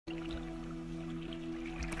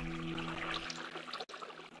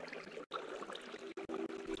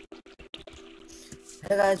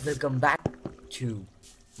Hey guys, welcome back to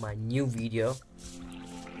my new video.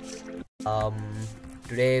 Um,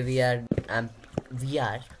 Today we are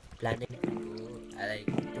planning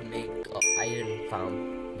to make a iron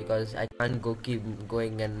farm because I can't keep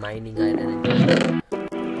going and mining iron and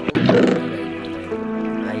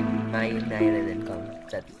I mine iron and come.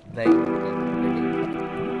 That's very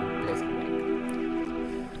pleasant.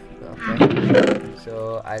 Okay,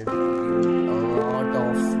 so I'll do a lot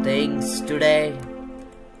of things today.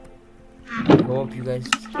 I hope you guys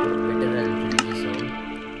better and review the song.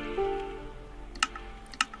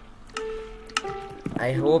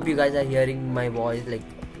 I hope you guys are hearing my voice, like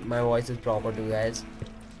my voice is proper to you guys.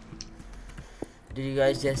 Did you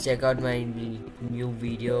guys just check out my new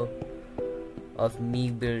video of me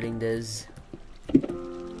building this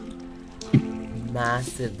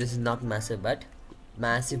massive, this is not massive but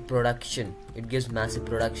massive production. It gives massive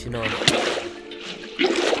production of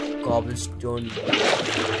cobblestone.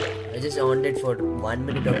 I just earned it for 1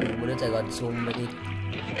 minute or 2 minutes. I got so many.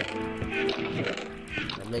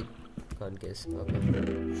 I'm like, can't guess. Okay,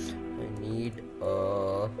 I need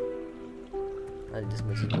this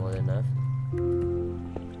much is more than enough.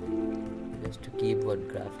 Just to keep one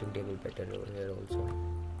crafting table better over here also.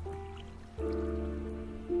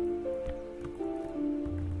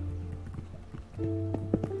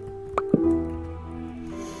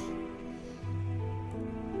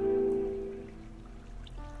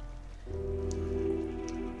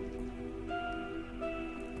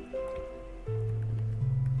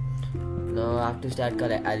 Now I have to start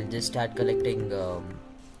I'll just start collecting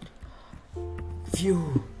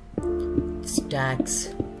few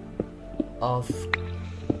stacks of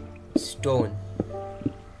stone.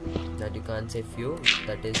 That you can't say few,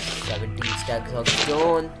 that is 17 stacks of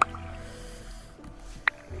stone.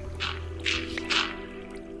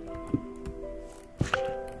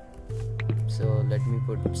 So let me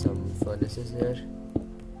put some furnaces here.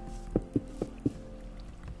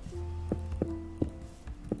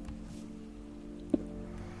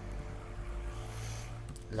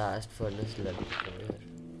 Last furnace left over here.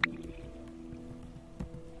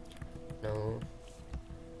 Now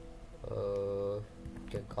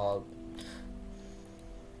okay, cob.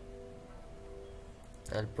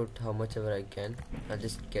 I'll put how much ever I can. I'll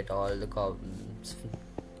just get all the coal,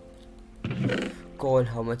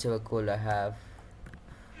 how much ever coal I have.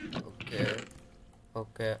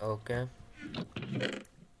 Okay.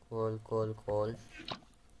 Coal.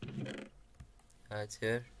 That's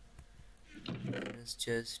here. It's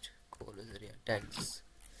just coal is area. Thanks.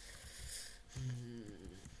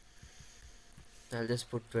 I'll just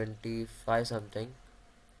put 25 something.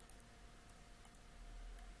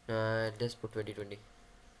 Just put 20.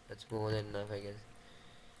 That's more than enough, I guess.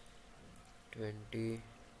 20.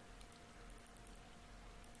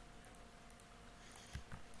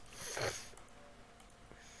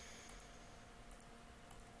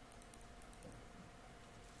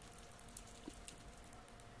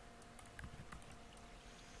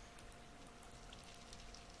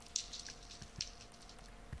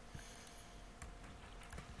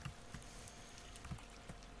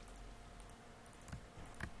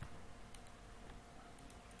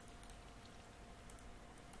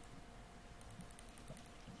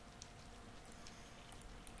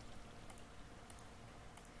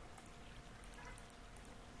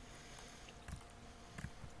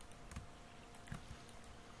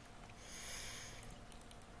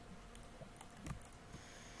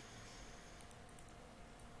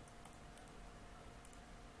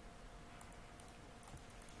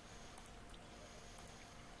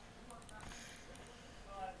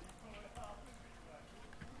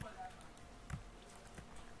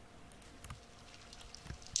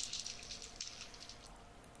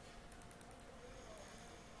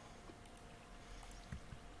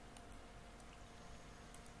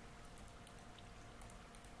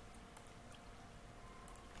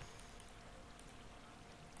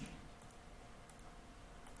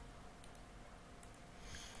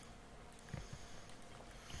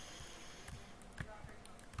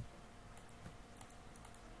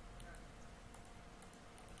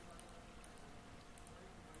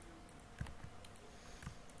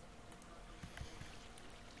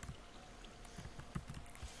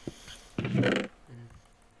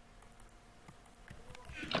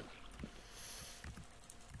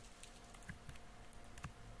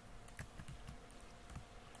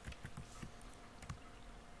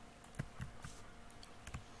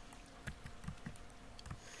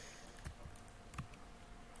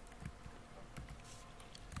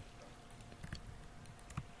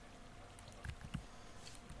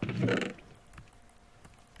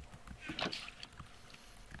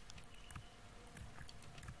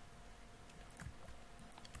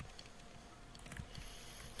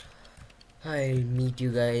 I meet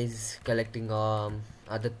you guys collecting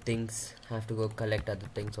other things. I have to go collect other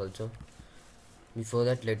things also. Before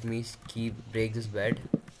that, let me break this bed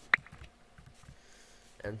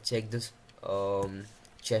and check this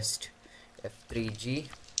chest. F3G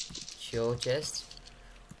show chest.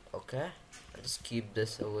 Okay, I'll just keep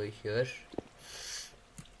this over here.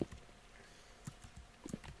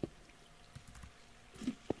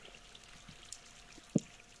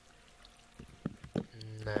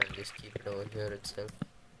 I'll just keep it over here itself.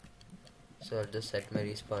 So I'll just set my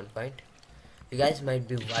respawn point. You guys might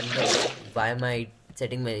be wondering why am I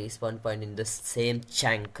setting my respawn point in the same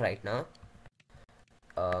chunk right now.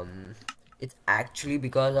 Um, it's actually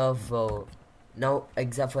because of now.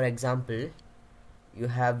 For example, you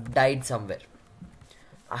have died somewhere.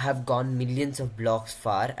 I have gone millions of blocks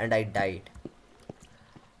far and I died.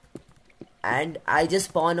 And I just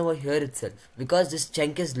spawn over here itself because this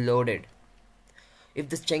chunk is loaded. If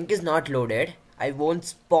this chunk is not loaded, I won't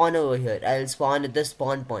spawn over here. I'll spawn at the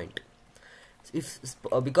spawn point.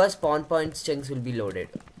 Because spawn points chunks will be loaded.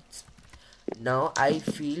 Now I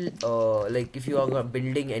feel like if you are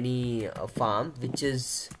building any farm which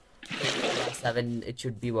is 7, it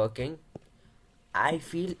should be working. I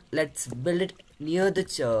feel let's build it near the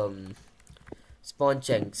spawn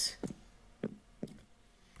chunks,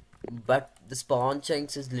 but the spawn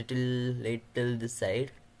chunks is little this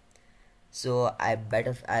side, so I bet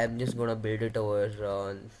if I am just gonna build it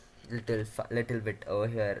over little bit over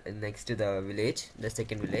here next to the village, the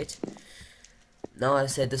second village. Now I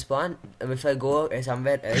set the spawn. If I go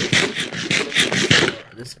somewhere else,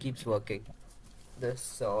 this keeps working. This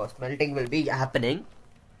smelting will be happening.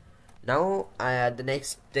 Now the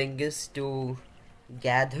next thing is to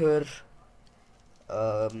gather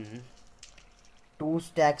 2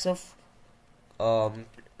 stacks of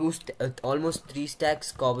almost 3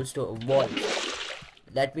 stacks cobblestone wall.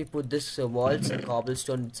 Let me put this walls and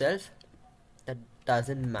cobblestone itself. That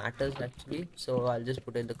doesn't matter actually, so I'll just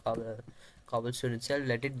put in the cobblestone itself.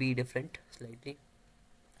 Let it be different slightly.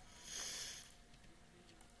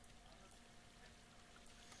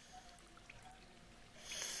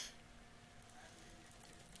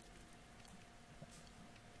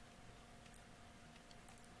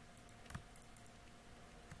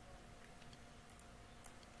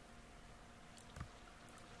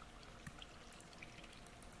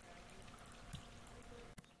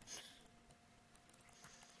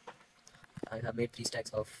 I have made 3 stacks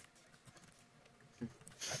of 3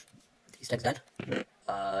 stacks done.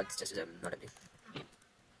 It's just not empty.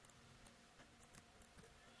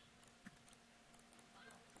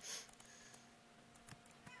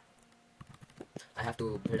 I have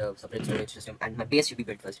to build a separate storage system, and my base should be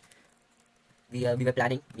built first. We were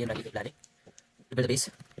planning, me and Rocky were planning to build a base.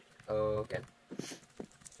 Okay.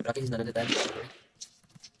 Rocky is none other than.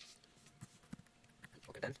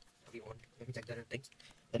 Okay then. Let me check the things.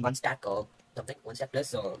 Then 1 stack or something. 1 stack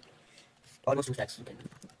plus almost 2 stacks. You can.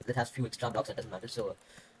 That has few extra blocks. That doesn't matter. So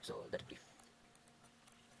let it be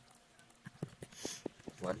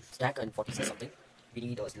 1 stack and 46 something. We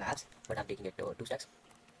need those slabs, but I'm taking it to 2 stacks.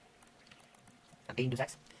 I'm taking 2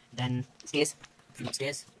 stacks. Then stairs. Few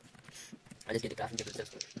stairs. I'll just get the crafting table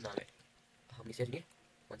itself. No, wait. How many stairs you need?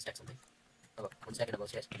 1 stack something. Oh, 1 stack and above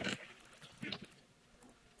stairs.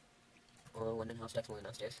 1.5 stacks more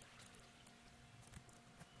than stairs.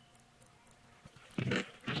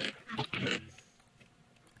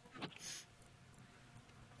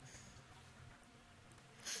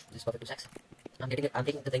 This is perfect 2 stacks. I'm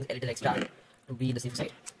taking the things a little extra to be in the safe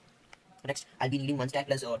side. Next, I'll be needing 1 stack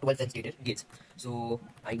plus 12 fence gates. So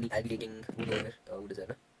I'll be taking wood over here. Wood is there,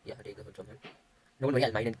 no? Yeah, I'll take the wood from here. No worry,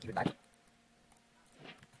 I'll mine and keep it back.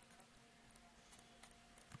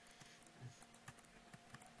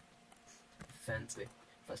 Fence way.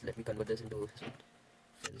 First, let me convert this into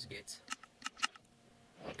fence gates.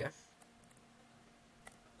 Okay.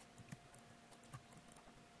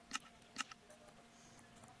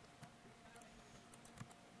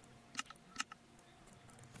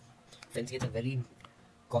 Fence gates are very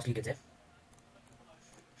costly, you can say.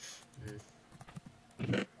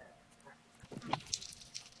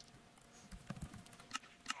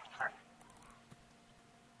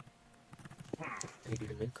 I need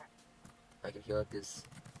to milk. I can hear this.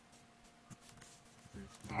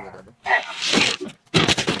 I have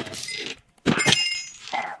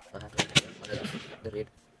to the raid.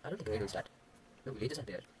 I don't think the raid will start. No, villages are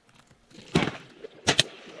there.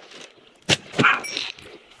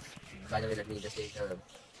 By the way, let me just take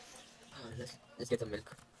let's get some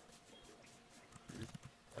milk.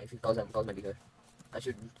 I feel cows might be here. I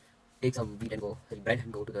should take some wheat and bread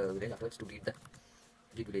and go to the village afterwards to lead the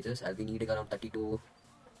villagers. I'll be needing around 32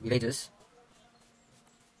 villagers.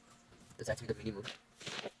 That's actually the minimum.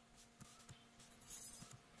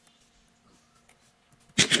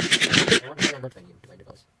 I'm not trying to find it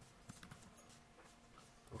house.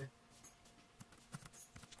 Okay.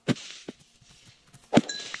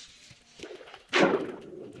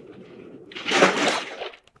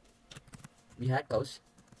 We had cows,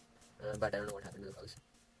 but I don't know what happened to the cows.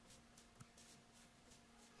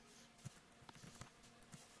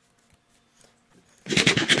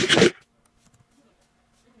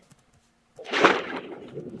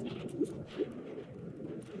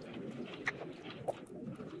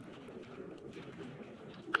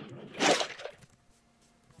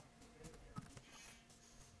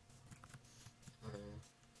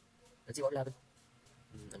 Let's see what will happen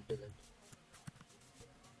until then.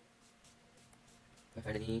 If I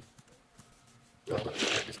find any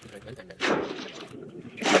this right well, and then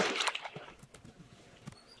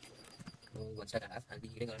one stack I have, I'll be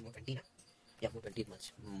eating around more 20 now. Yeah, more 20 is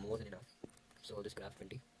much more than enough. So I'll just grab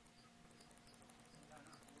 20.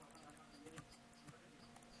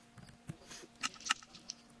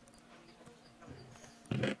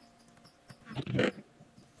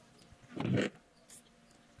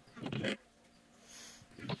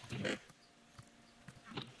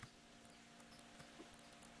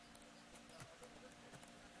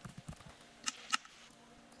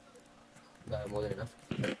 More than enough.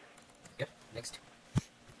 Okay, next.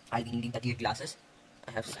 I'll be needing 38 glasses.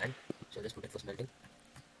 I have sand, so let's put it for smelting.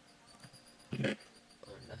 And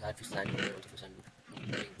I have sand, also for sand.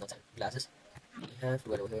 Not sand, glasses. I have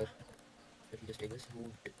 12 over here. Let me just take this.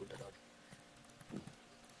 Who did put that out?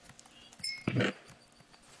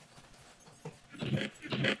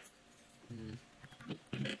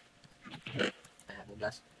 I have no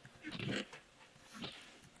glass.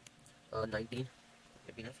 19.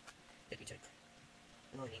 Let me know. Let me check.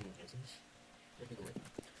 No, I need more glasses. Let me go in.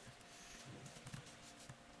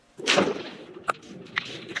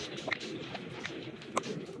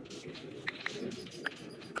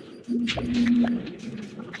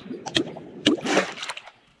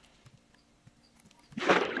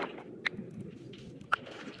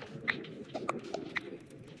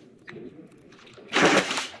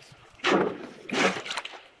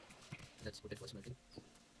 Let's put it for smelting.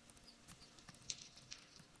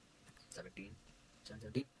 17,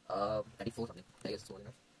 17, 34 something. I guess it's more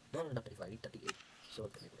enough. No, not 35, I need 38. So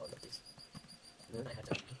let me put all of this. Then I had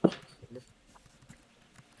 17.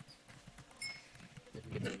 Let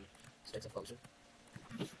me get some stacks of powder.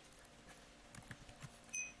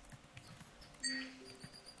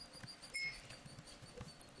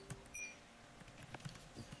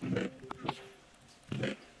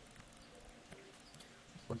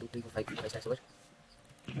 One, two, three, four, five stacks over.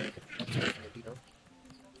 Empty now.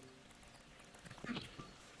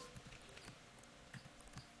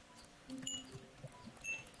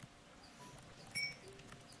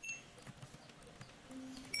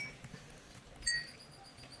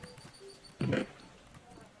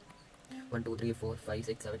 One, two, three, four, five,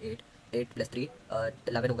 six, seven, eight. 8 plus 3,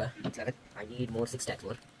 11 होगा. 11. I need more 6 stacks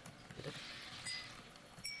more.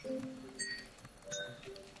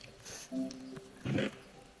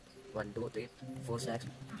 1, 2, 3, 4 stacks.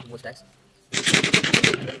 2 more stacks.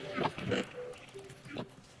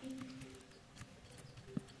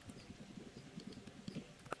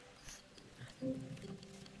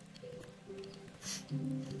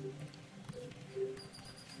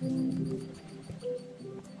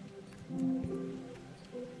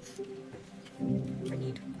 I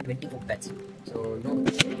need 24 pets. So no,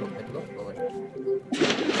 let me go forward.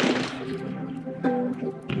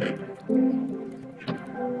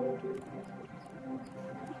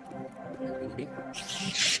 Really?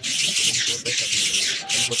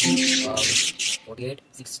 48,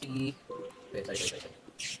 60. Wait, sorry.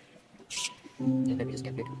 Then let me just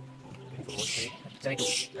calculate.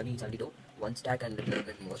 72. I need 72. 1 stack and a little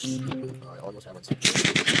bit more. Almost have 1 stack.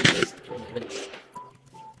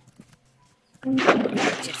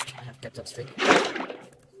 I have kept substrate.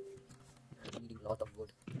 I'm needing a lot of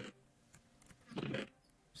wood.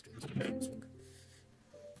 Swing.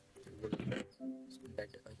 Bed.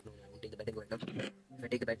 No, I won't take the bed and go right now. If I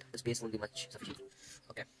take the bed, the space won't be much sufficient.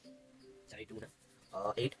 Okay. Sorry, 2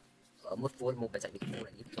 now. 8. 4 more beds I need. 4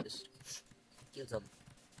 I need. So just kill some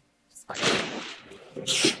spiders.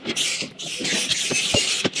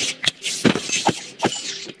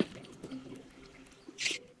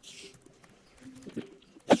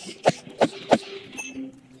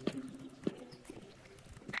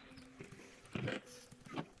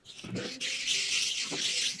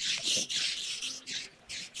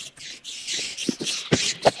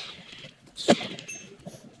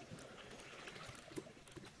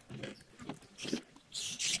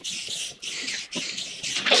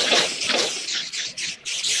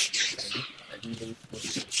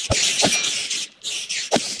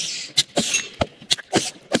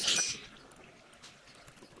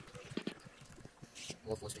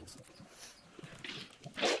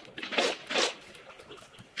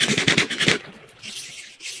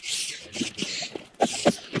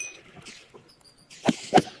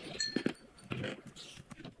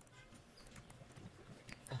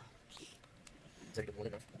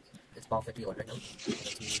 perfectly all right now.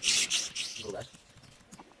 Let me go back.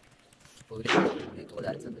 We told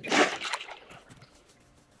that something.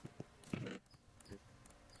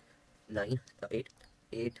 9, 8,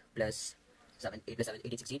 8 plus 7, 8 plus 7,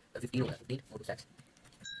 18, 16, 15 over 15, more 2 stacks.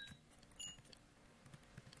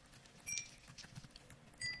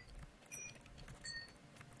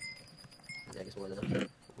 I guess more than enough.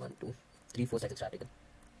 1, 2, 3, 4 stacks extra taken.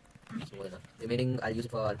 It's more than enough. Remaining, I'll use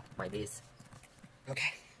it for my base.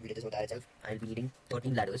 Okay, we did this whole tile itself. I'll be needing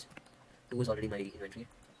 13 ladders. 2 is already in my inventory.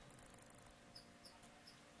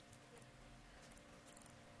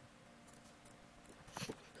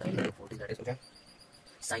 I'll need 14 ladders, okay.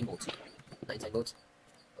 Signboards. 9 signboards.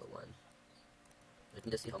 1. Let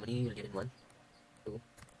me just see how many we'll get in 1. 2.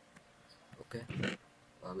 Okay.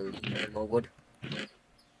 We'll need more wood.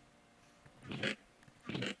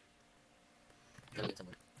 I'll get some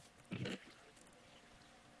wood.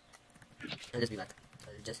 I'll just be back.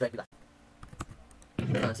 I'll just right be back.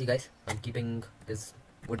 See guys, I'm keeping this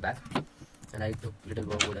wood back. And I took little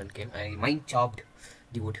more wood and came. I mine chopped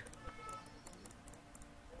the wood.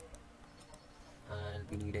 I'll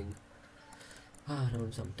be needing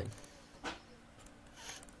around something.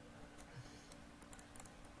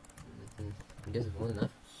 I guess it's more than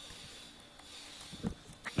enough.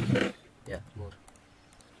 Yeah, more.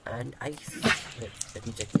 And wait, let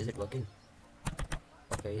me check, is it working?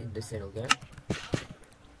 Okay, this side, okay.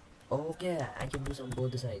 Okay, I can do some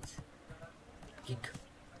both the sides. Kick,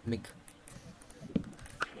 mig. I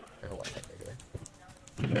don't know what side I do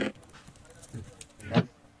it. Done.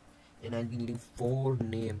 And I'll be needing 4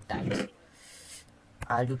 name tags.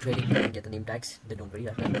 I'll do trading and get the name tags. Then don't worry,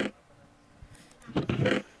 after that. We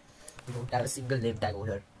don't have a single name tag over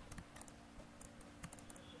here.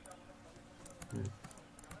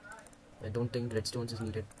 I don't think redstones is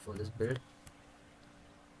needed for this build.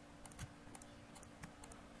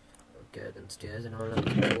 Okay, then stairs and all. I'll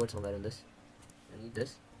put somewhere in this. I need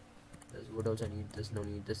this. This wood also I need this. No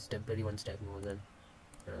need this. Temporary 1 stack more than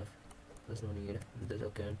enough. This no need. This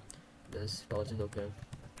okay. This torch is okay.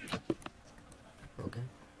 Okay.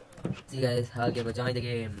 See you guys, I'll join the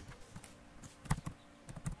game.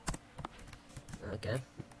 Okay.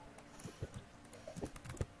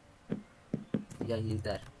 Yeah, he's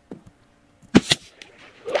there.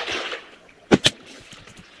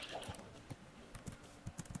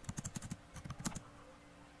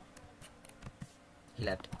 He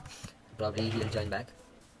left. Probably he'll join back.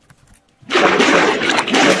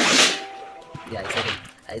 Yeah,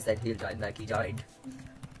 I said he'll join back. He joined.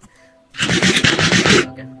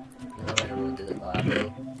 Okay. Now I don't know this is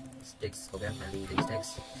apple sticks. Okay, I'll be eating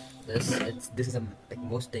sticks. This is like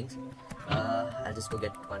most things. I'll just go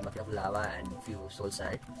get 1 bucket of lava and few soul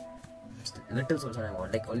sand. Just little soul sand I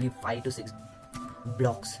want, like only 5 to 6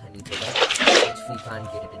 blocks I need for that, which we can't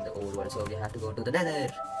get it in the old world, so we have to go to the nether.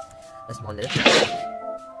 A small nether.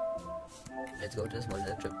 Let's go to the small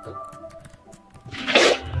nether trip. Come.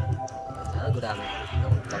 Good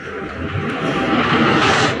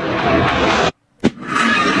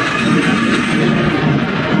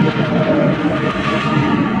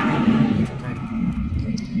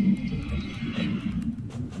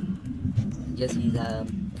Yes, he's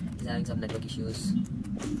having some network issues.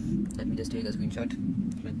 Let me just take a screenshot.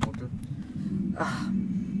 My portal.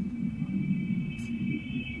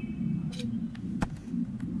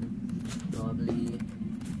 Probably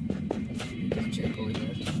we can check over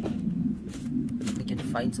here. We can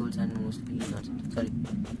find soul sand mostly. Not sorry.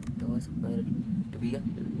 There was somewhere to be here.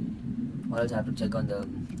 Or else I have to check on the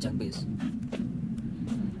chunk base.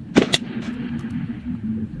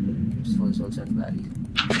 It's for soul sand valley.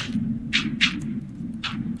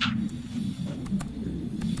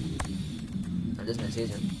 I'll just message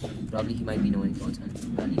him. Probably he might be knowing soul sand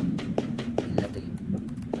valley. He left the game.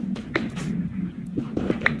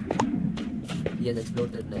 He has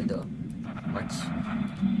explored neither much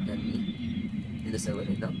than me in the server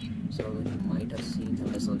right now, so he might have seen some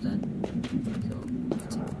of the soul sand. So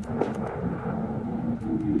let's see.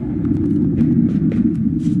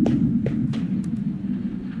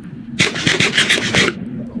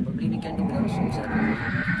 Probably we can do without soul sand.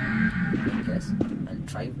 I guess I'll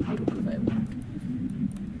try to do 5.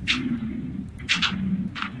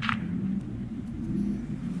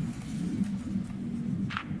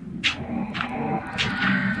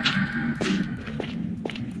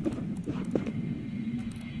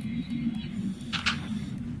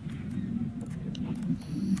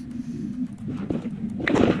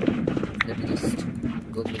 Let me just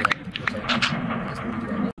go through that.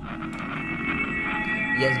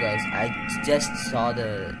 Yes guys, I just saw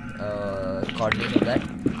the coordinates of that.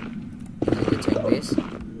 This is the check base.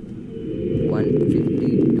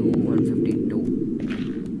 152, 150.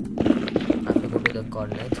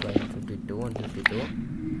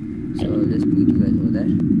 22. So I'll just meet you guys over there.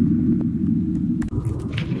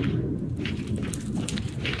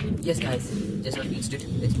 Yes guys, just what reached it.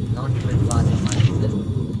 It's not even far from my house.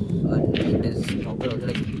 It is proper also,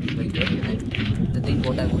 like very good. And the thing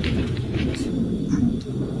what I want to do is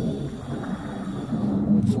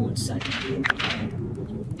food side.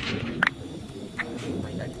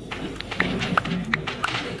 Mind that.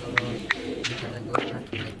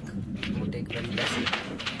 Take one lesson.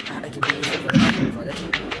 It will be useful for that.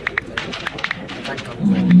 I can't come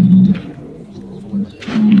for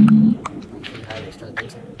have extra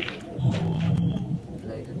things.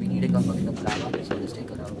 Like we'll be needing a bucket of lava, so let's take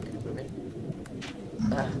a lava bucket from it.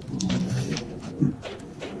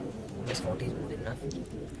 This 40 is more than enough.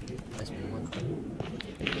 Let's move on.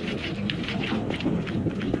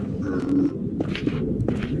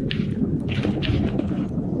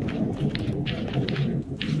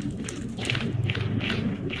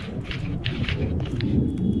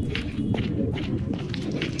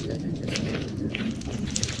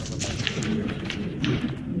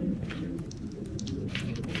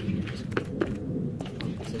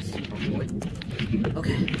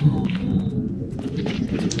 Okay.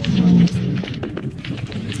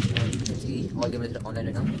 See, all gamers are online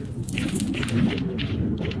right now.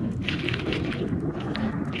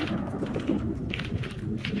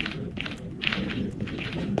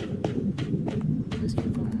 This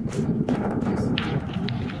came from this.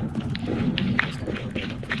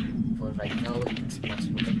 For right now, it's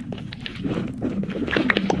possible.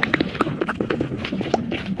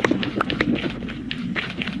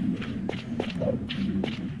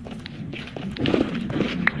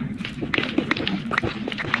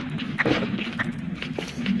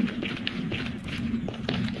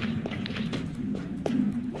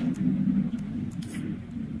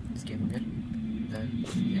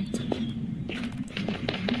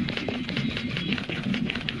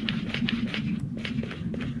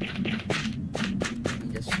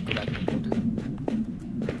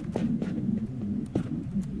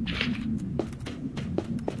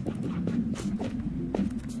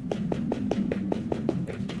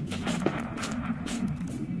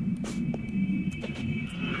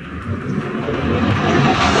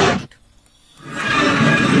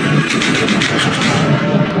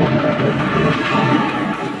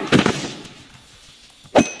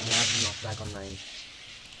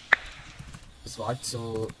 Sword,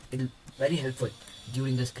 so it'll very helpful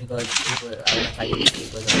during this creeper fighting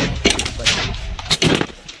creepers but I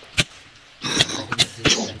think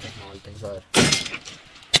these small things are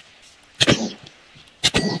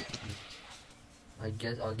I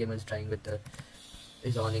guess all gamers trying with the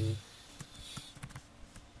is owning.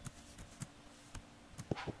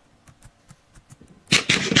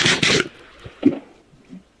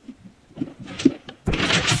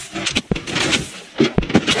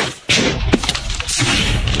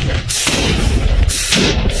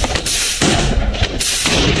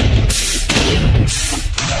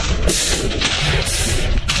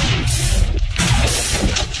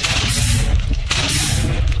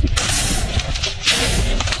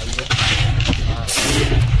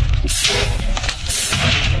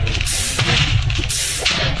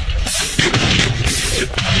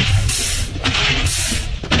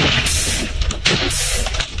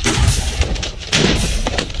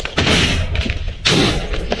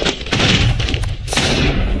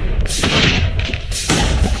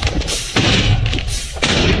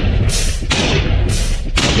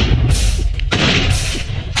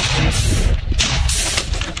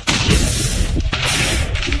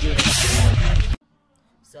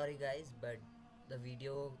 Sorry guys, but the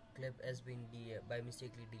video clip has been by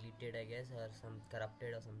mistakenly deleted, I guess, or some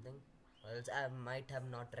corrupted or something, or else I might have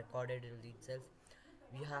not recorded it itself.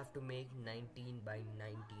 We have to make 19 by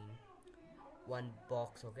 19 one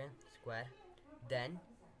box, okay, square, then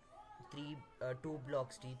 2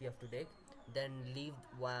 blocks deep you have to dig, then leave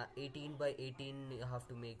 18 by 18 you have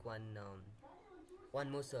to make one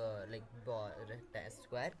more like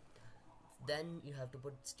square. Then you have to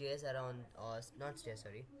put stairs around, not stairs,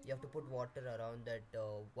 sorry, you have to put water around that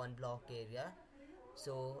 1 block area.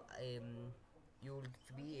 So you'll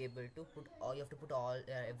be able to put, or you have to put all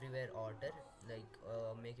everywhere water, like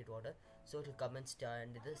make it water, so it will come and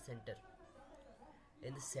stand in the center.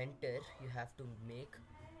 In the center you have to make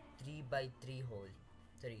 3 by 3 hole,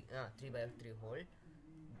 3 by 3 hole,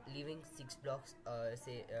 leaving 6 blocks,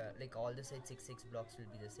 say like all the sides 6 blocks will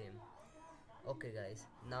be the same. Okay guys,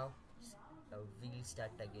 now we'll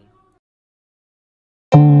start again.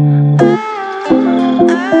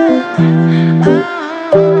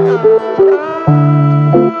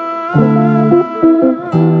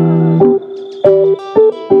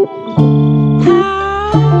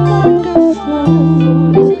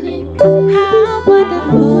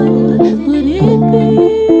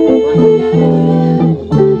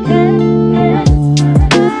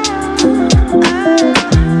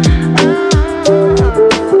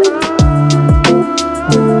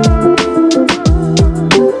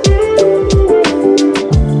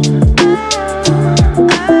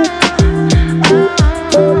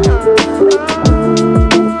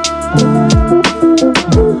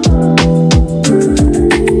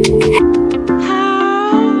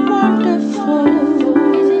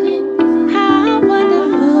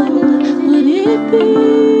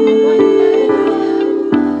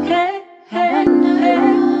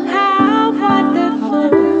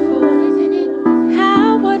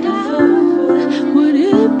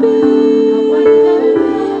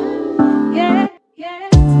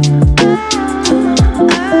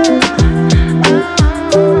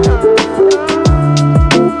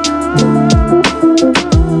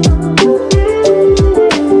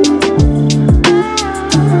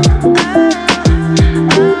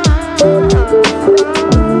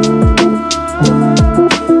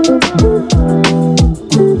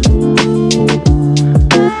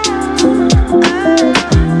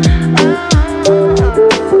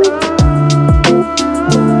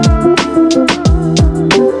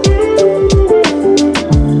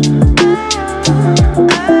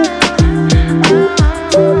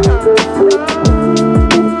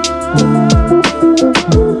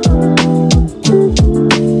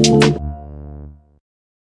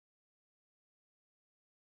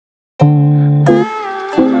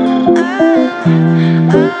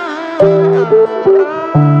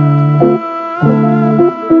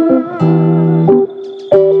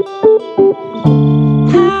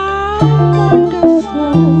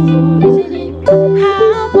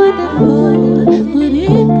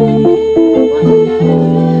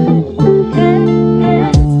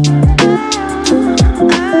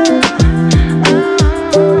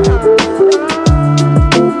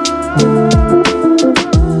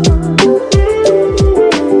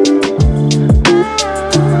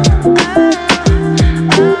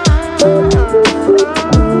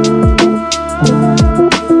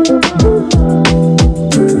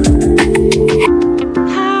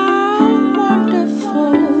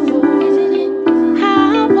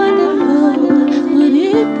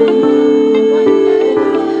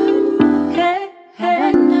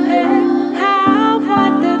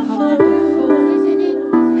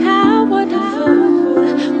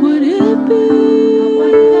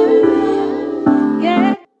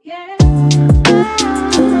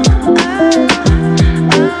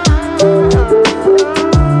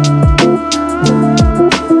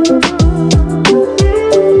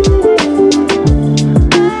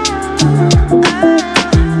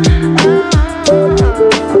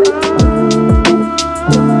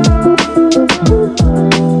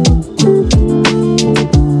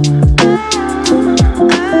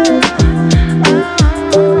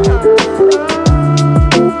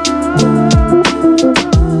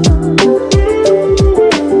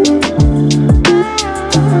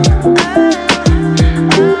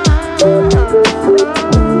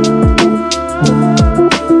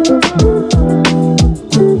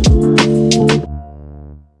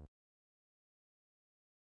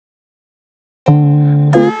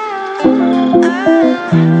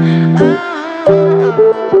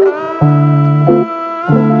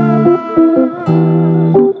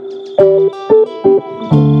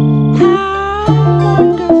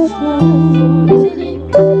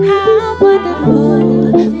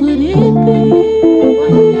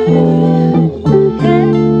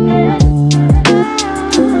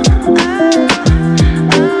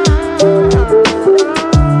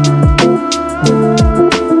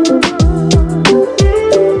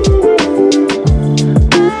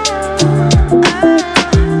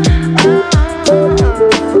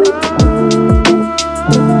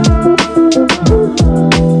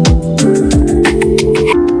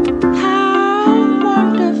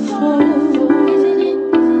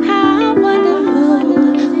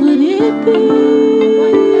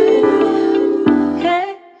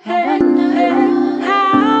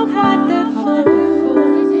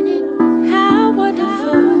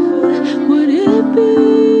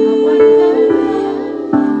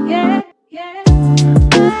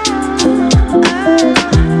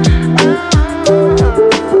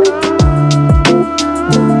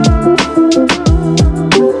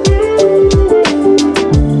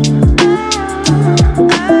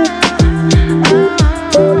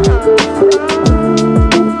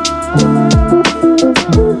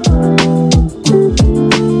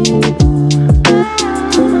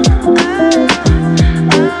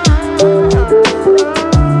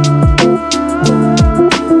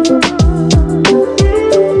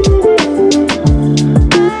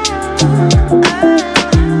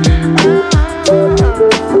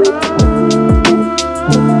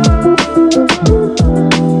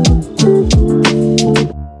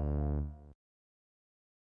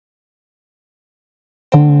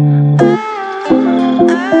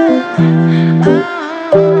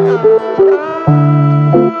 How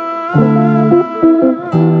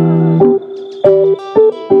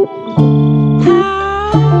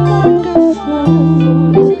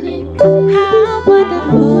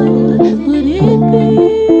wonderful would it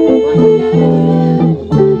be?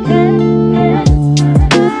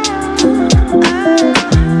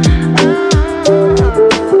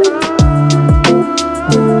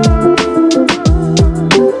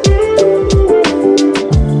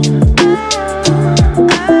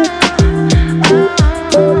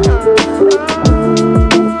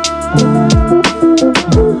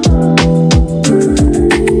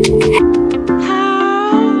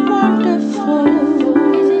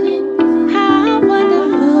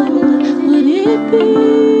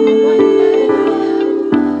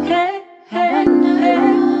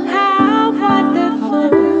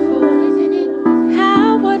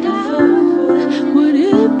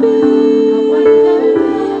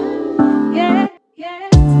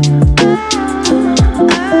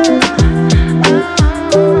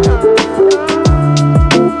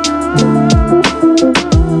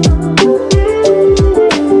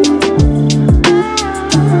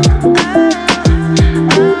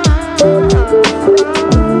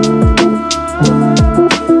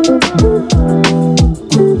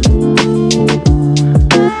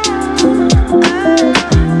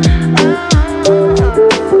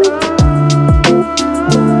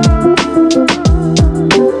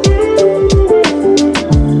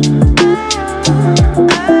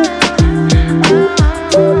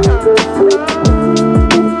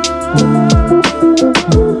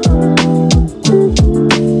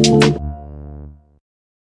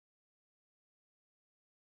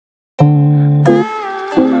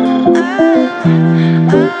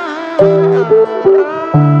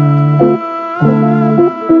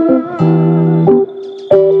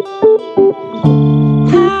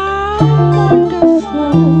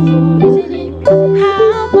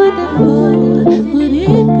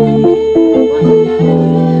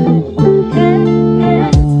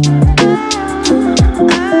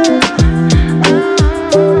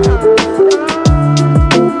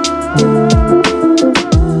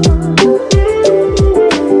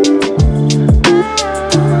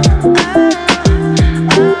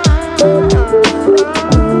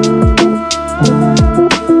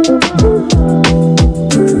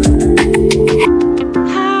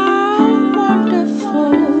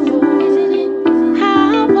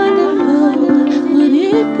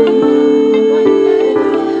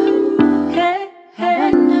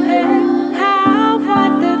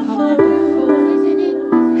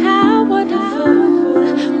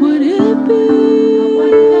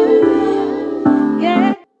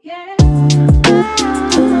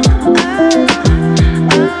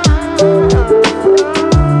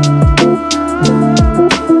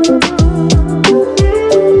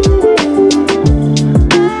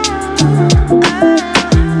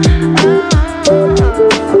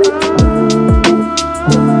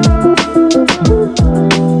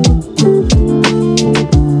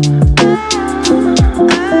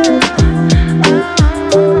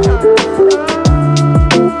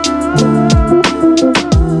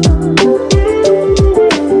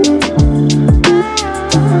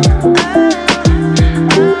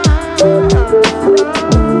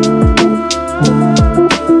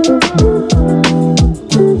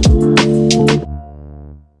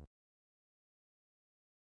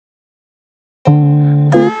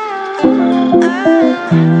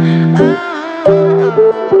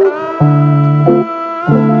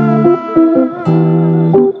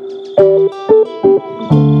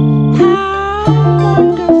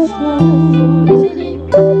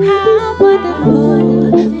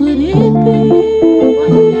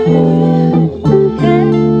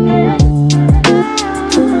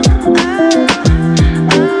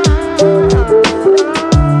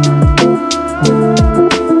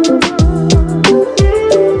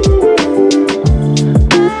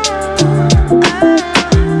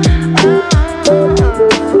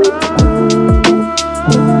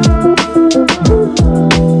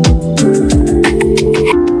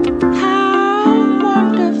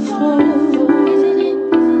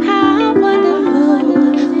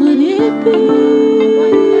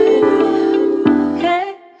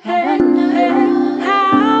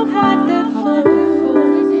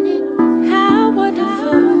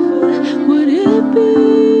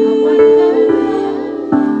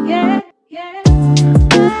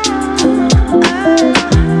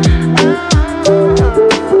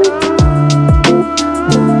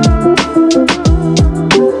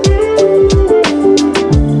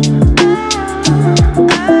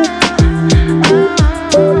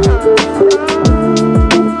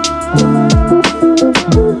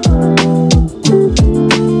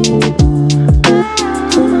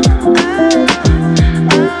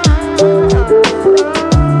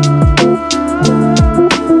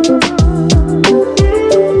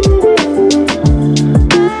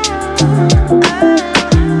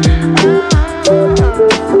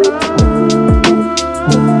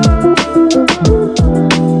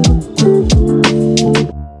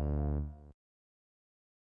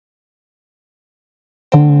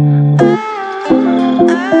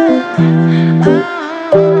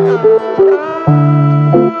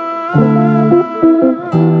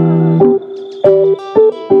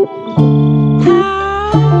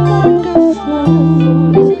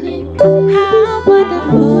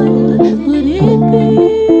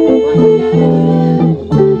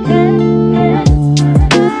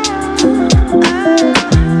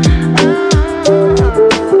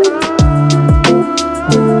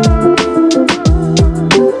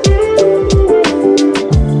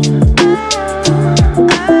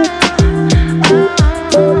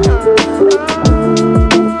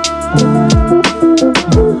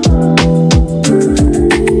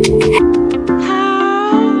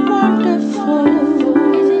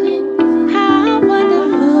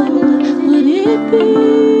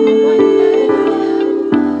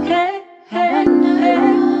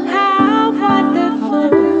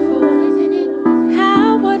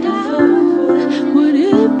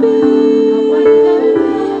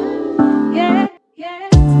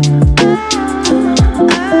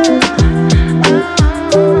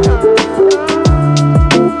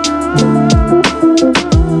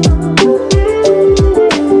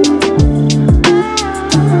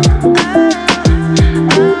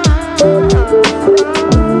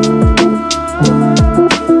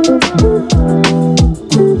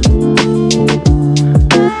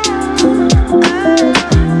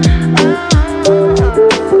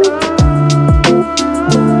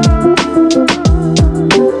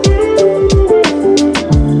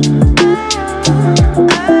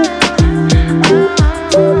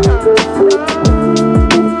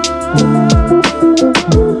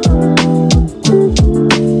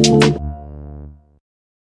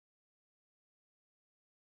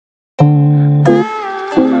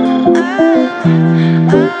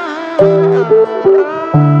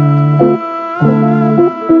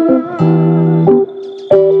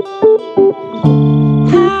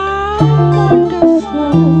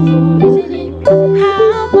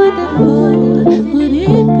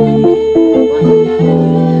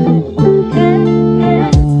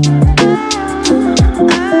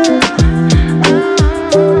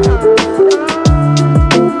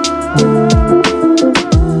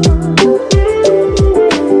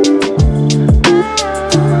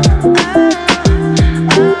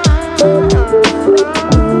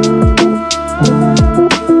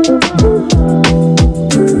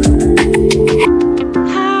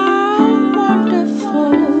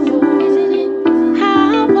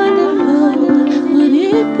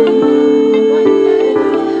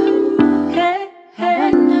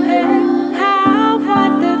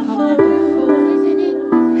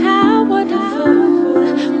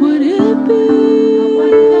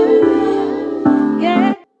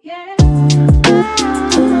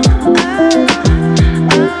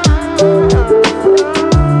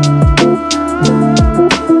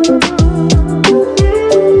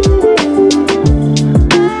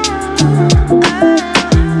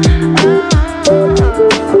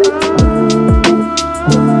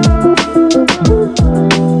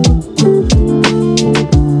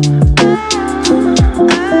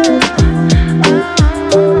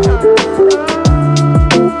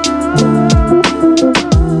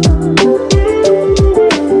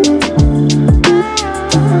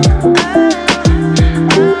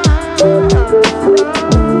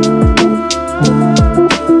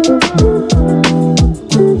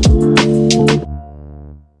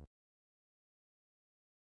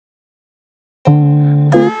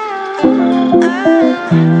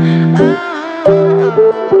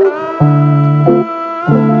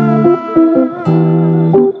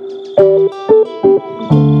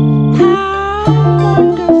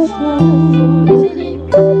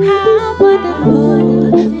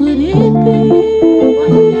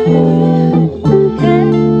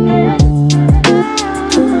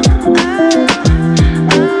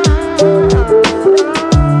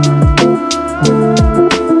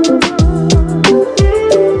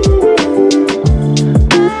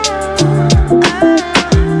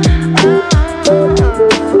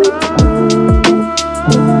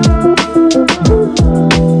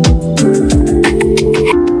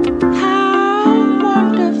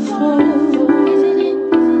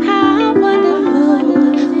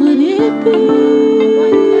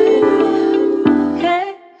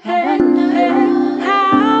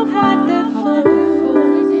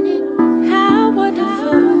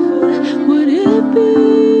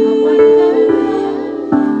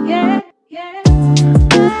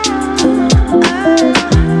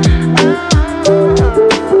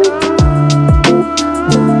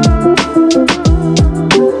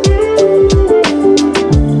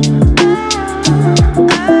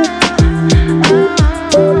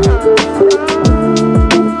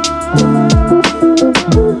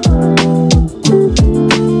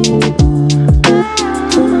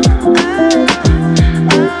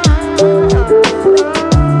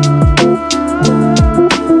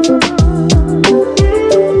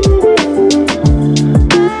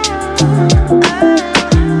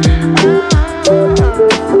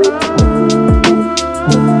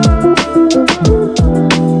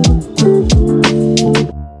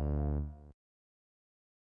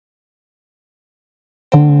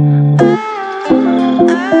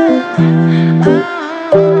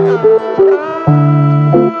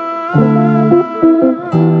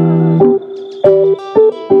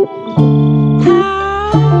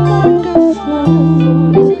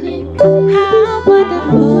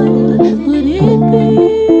 wonderful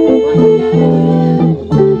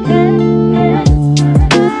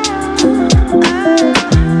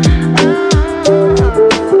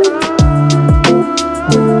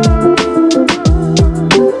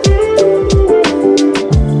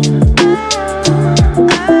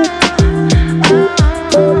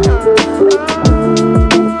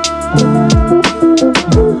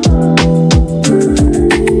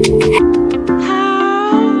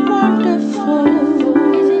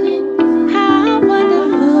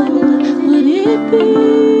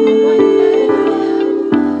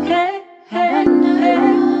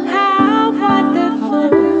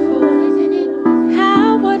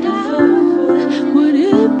would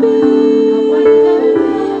it be?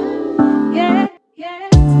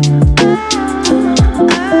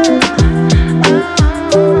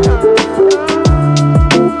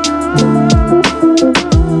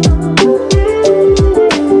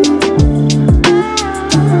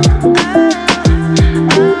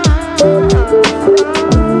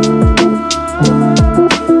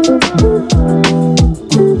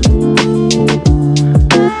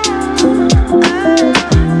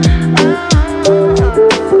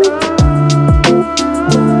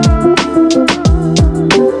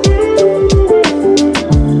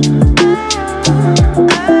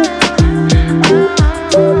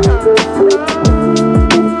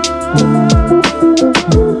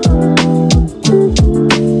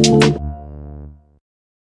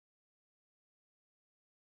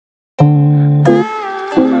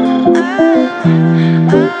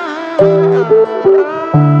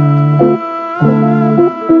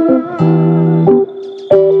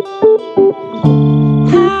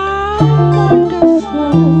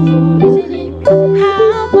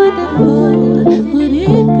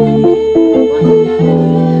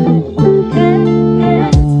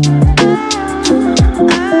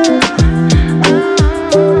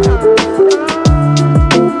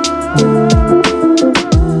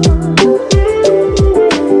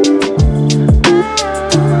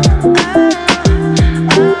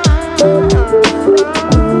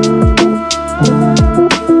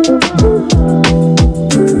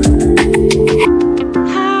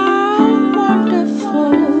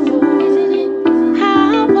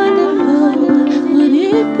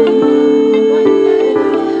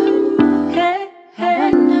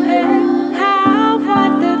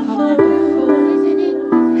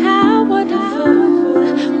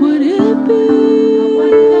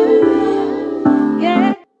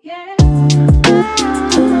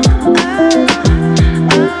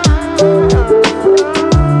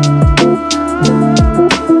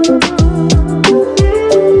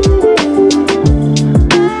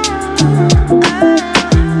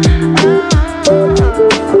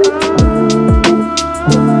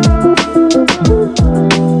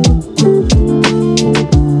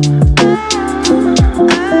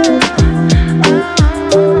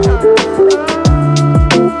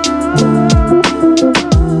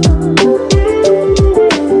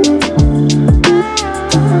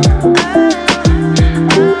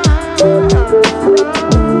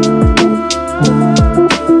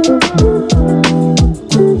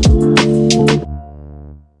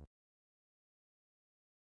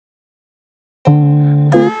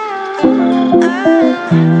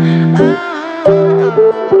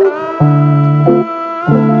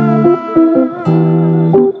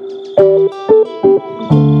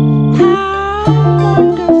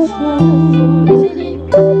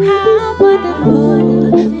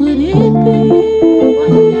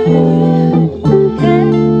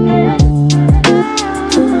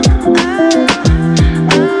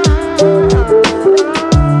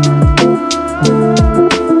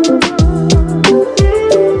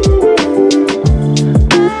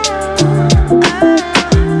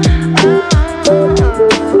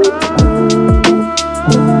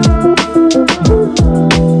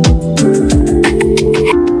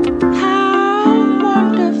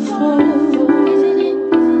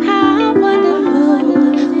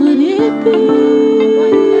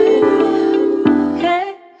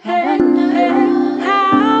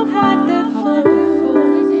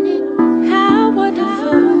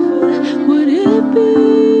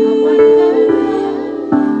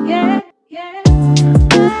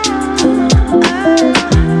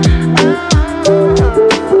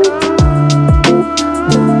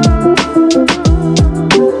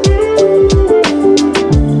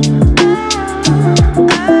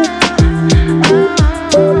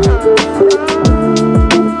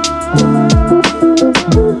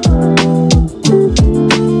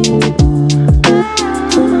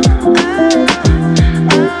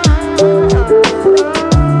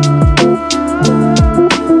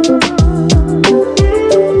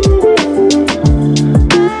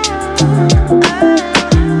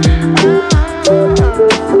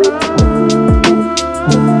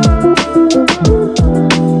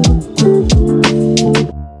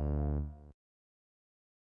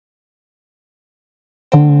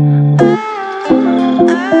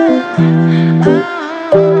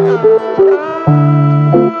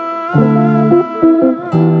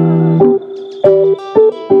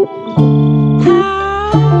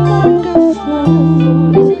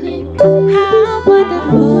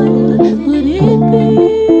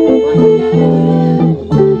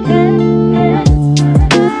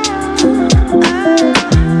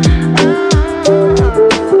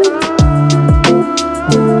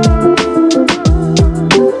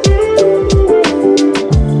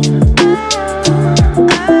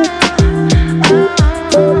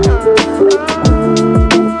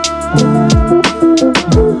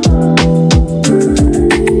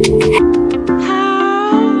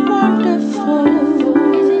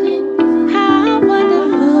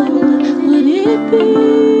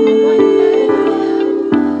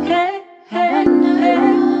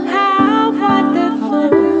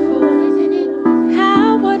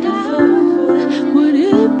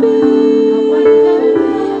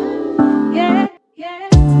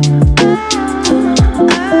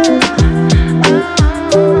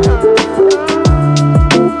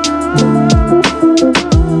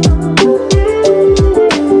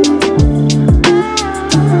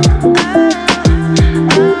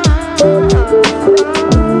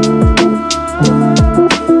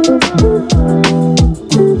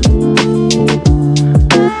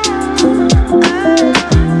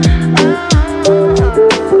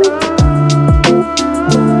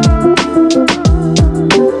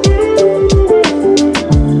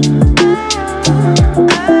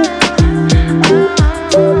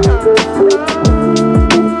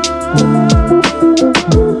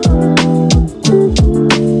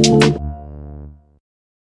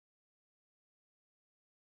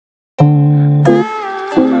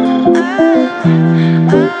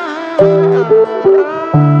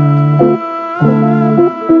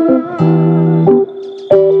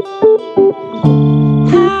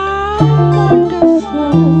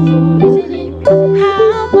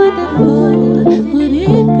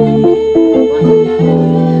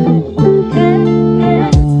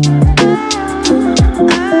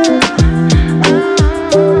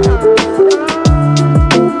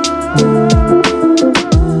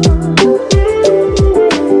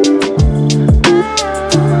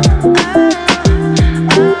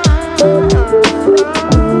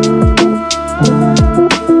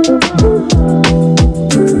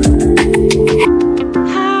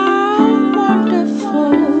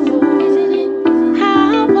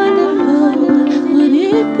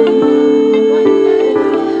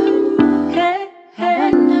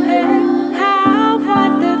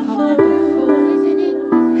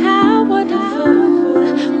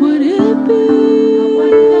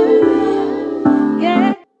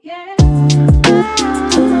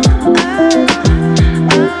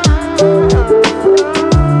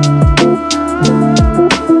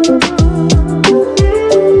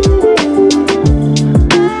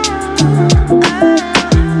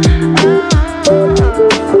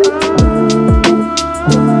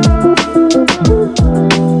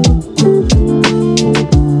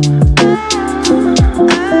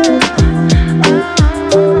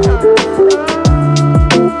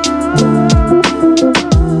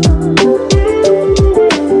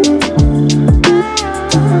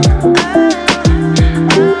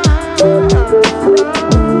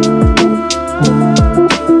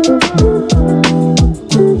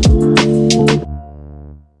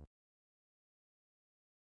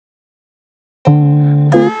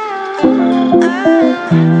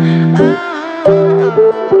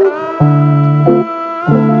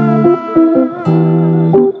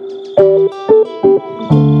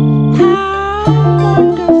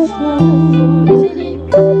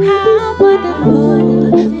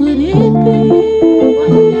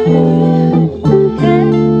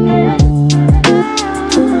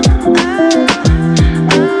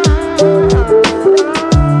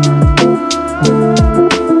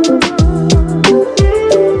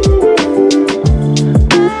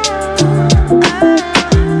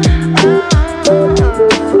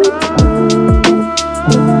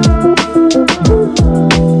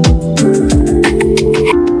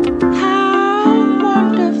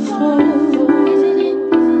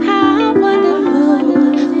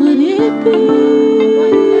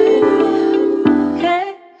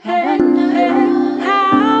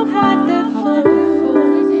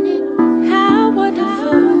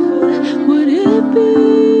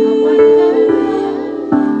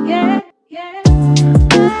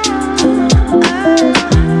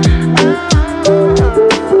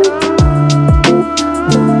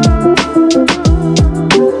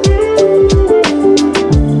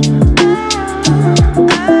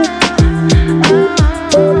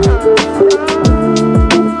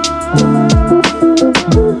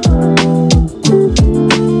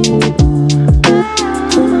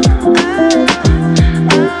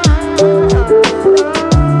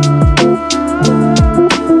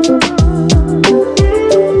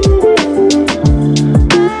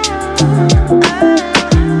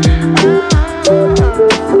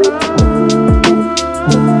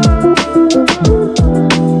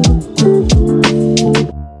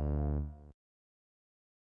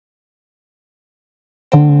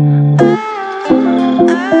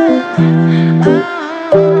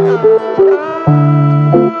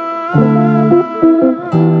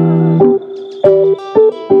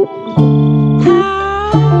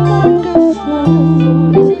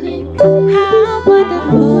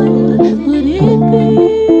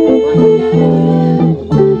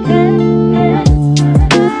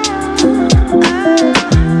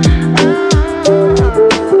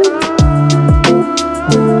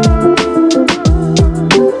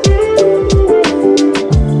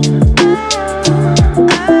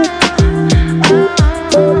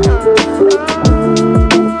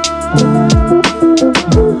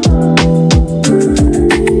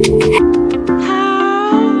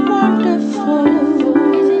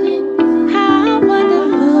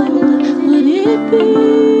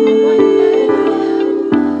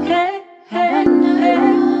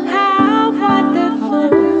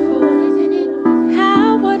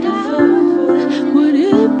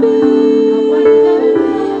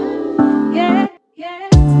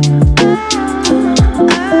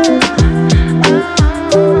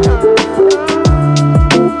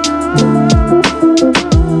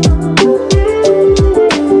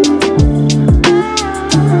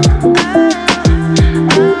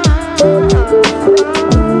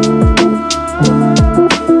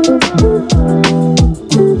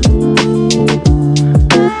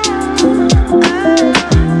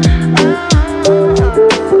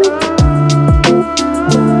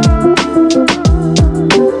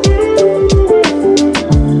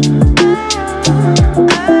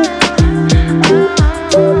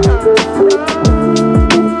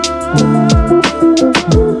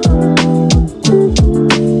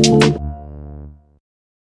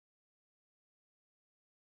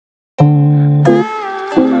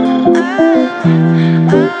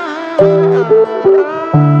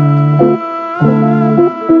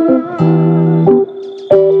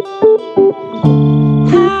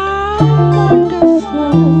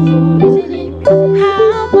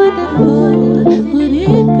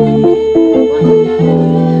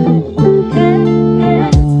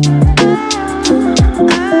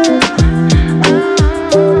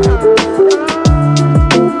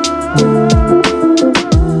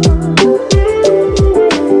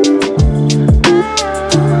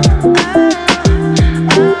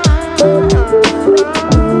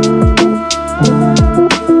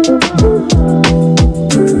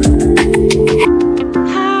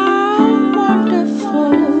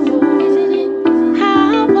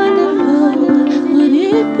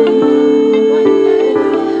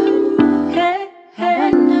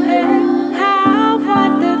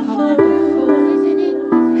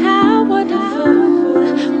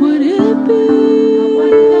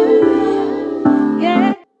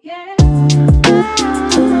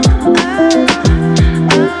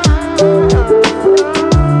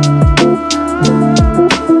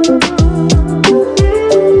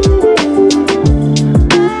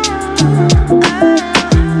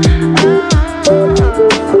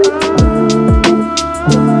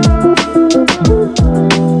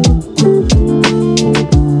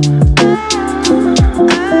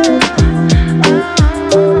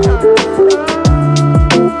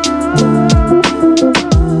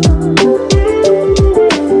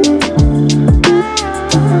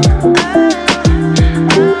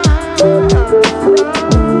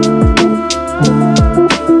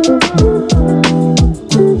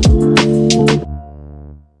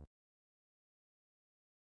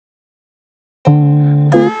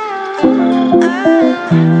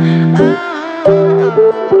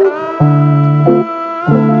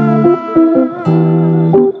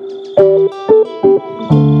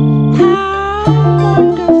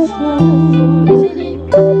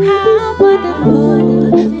 How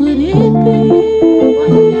wonderful would it be?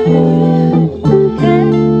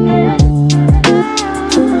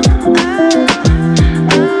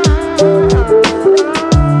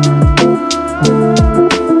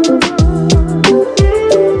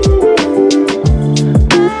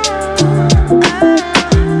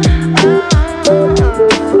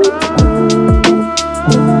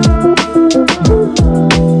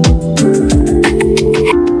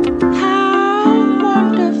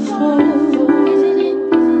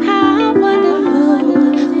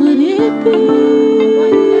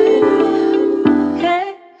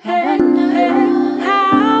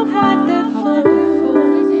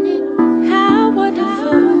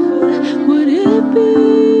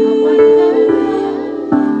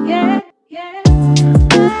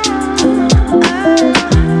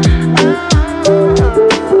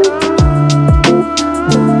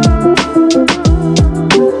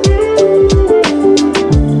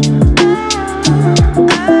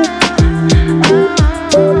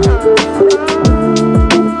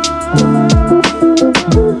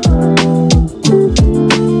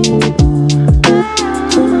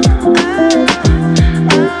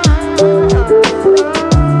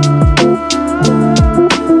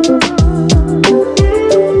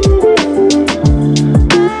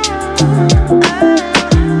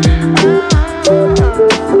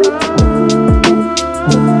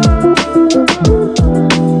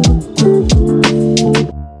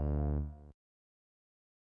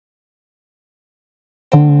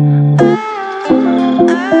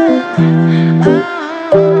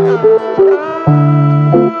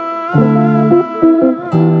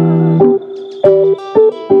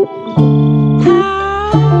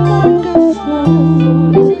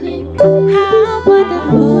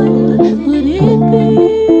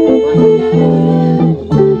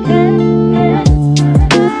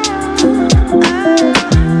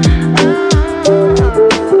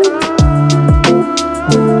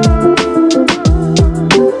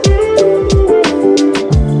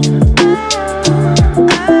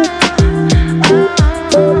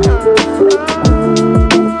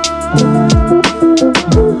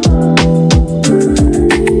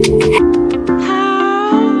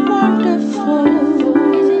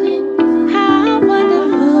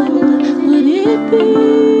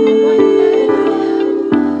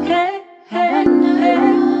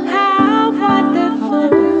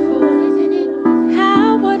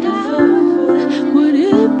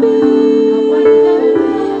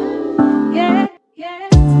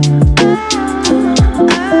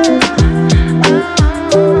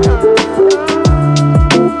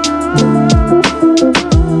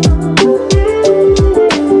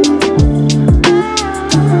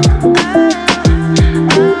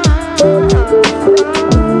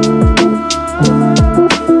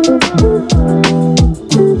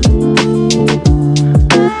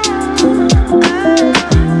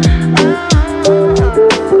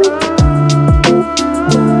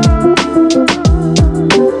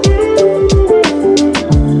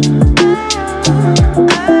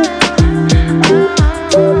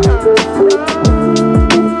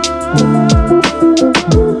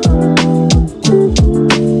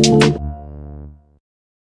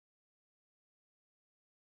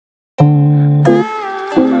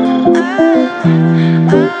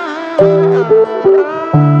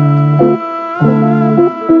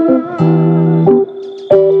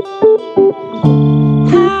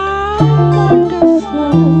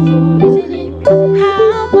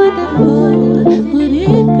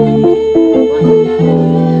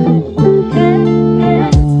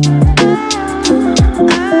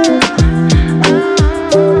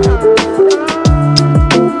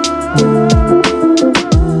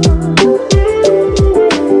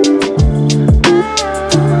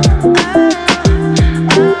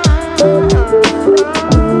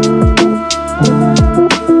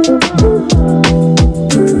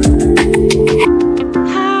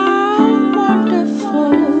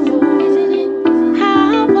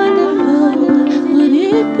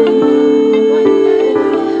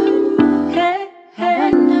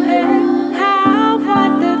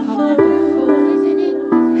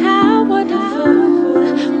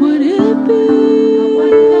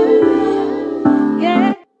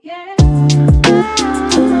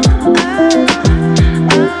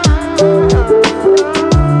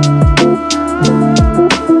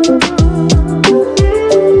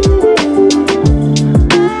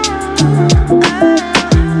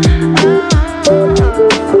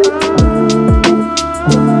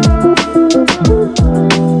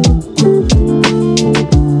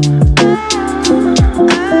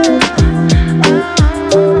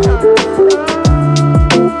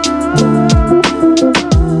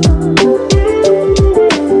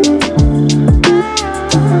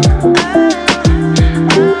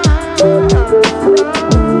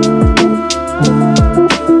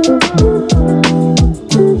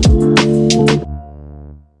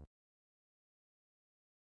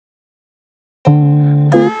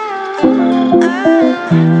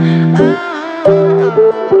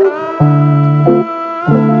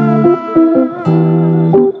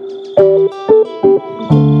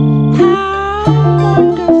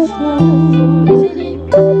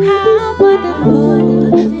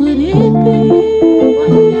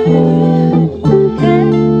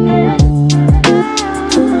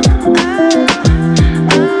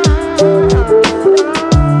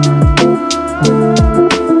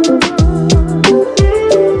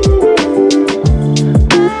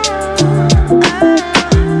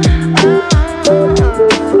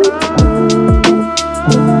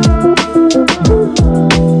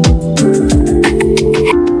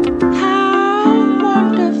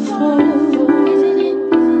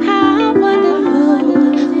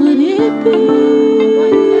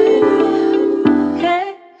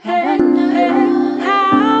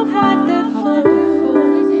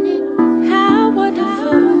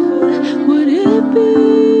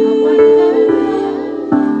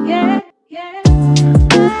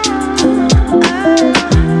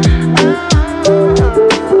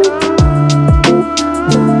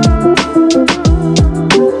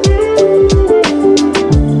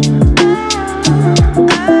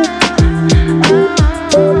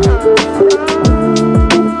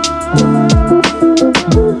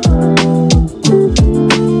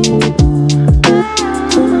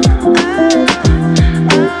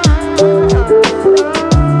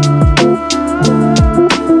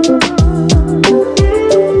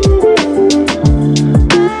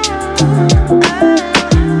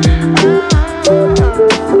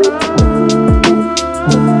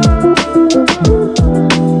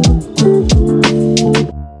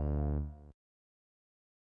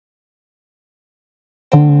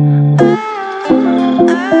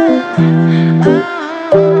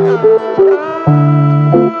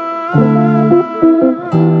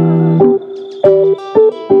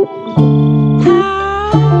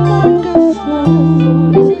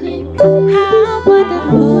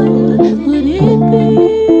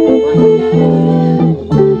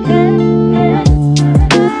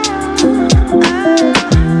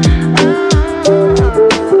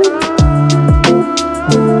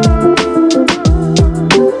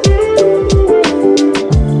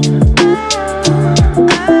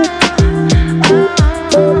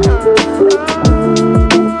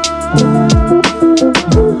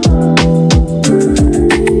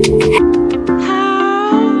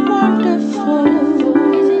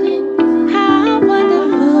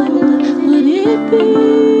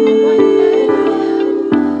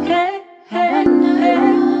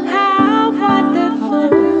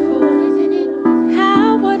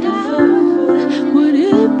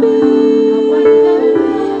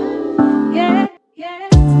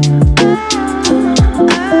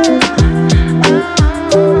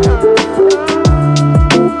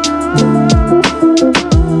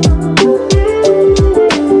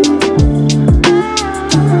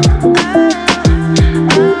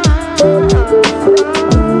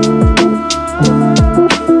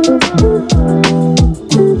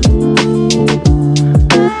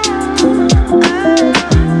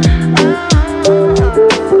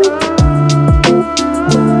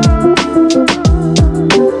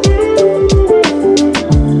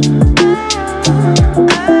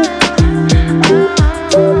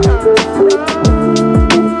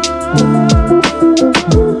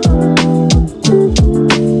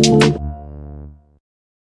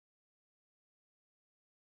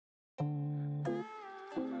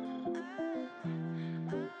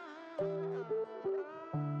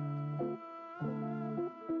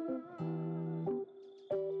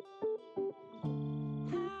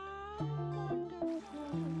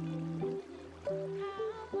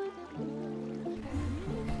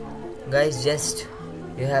 guys, just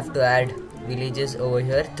you have to add villages over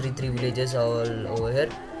here, three villages all over here.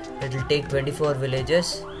 It will take 24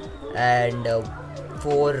 villages and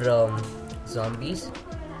 4 zombies.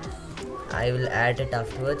 I will add it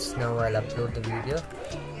afterwards. Now I'll upload the video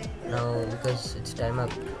now because it's time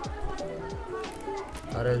up,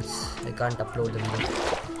 or else I can't upload the video.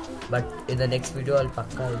 But in the next video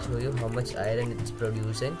I'll show you how much iron it's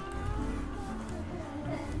producing.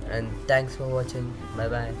 And thanks for watching. Bye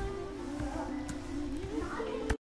bye.